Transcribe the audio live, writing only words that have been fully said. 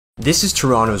This is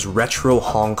Toronto's retro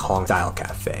Hong Kong style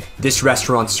cafe. This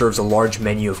restaurant serves a large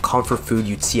menu of comfort food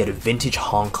you'd see at a vintage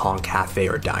Hong Kong cafe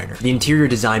or diner. The interior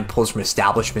design pulls from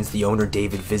establishments the owner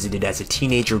David visited as a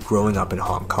teenager growing up in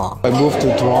Hong Kong. I moved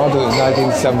to Toronto in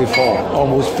 1974,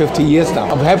 almost 50 years now.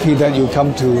 I'm happy that you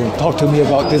come to talk to me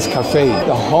about this cafe,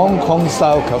 the Hong Kong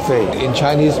style cafe. In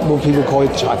Chinese, most people call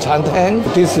it Cha Chan Tang.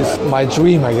 This is my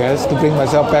dream, I guess, to bring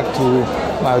myself back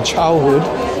to my childhood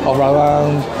of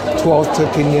around 12,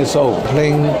 13 years old,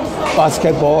 playing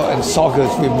basketball and soccer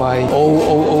with my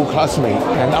old classmate.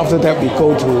 And after that, we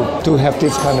go to have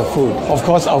this kind of food. Of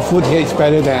course, our food here is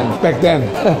better than back then.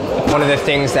 One of the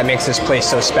things that makes this place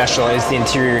so special is the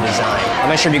interior design. I'm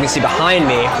not sure if you can see behind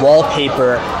me,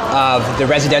 wallpaper of the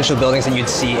residential buildings that you'd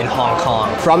see in Hong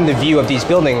Kong. From the view of these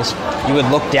buildings, you would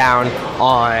look down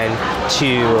on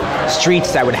to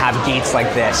streets that would have gates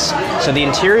like this. So the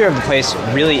interior of the place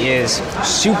really is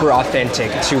super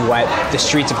authentic to what the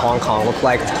streets of Hong Kong look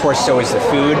like. Of course, so is the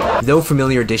food. Though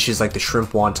familiar dishes like the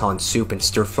shrimp wonton soup and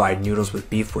stir-fried noodles with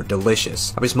beef were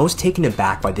delicious, I was most taken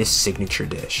aback by this signature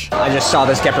dish. I just saw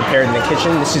this get prepared in the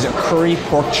kitchen. This is a curry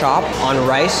pork chop on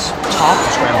rice,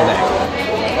 topped scrambled egg.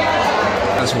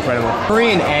 That's incredible.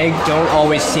 Curry and egg don't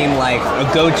always seem like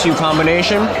a go-to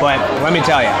combination, but let me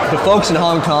tell you, the folks in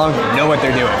Hong Kong know what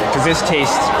they're doing, because this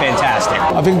tastes fantastic.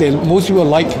 I think most people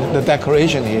like the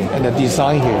decoration here and the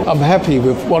design here. I'm happy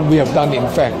with what we have done. In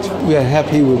fact, we are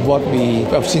happy with what we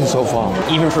have seen so far.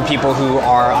 Even for people who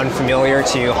are unfamiliar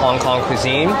to Hong Kong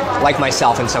cuisine, like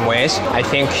myself in some ways, I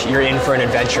think you're in for an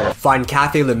adventure. Find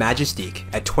Café Le Majestique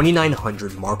at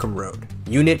 2900 Markham Road,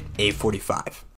 Unit A45.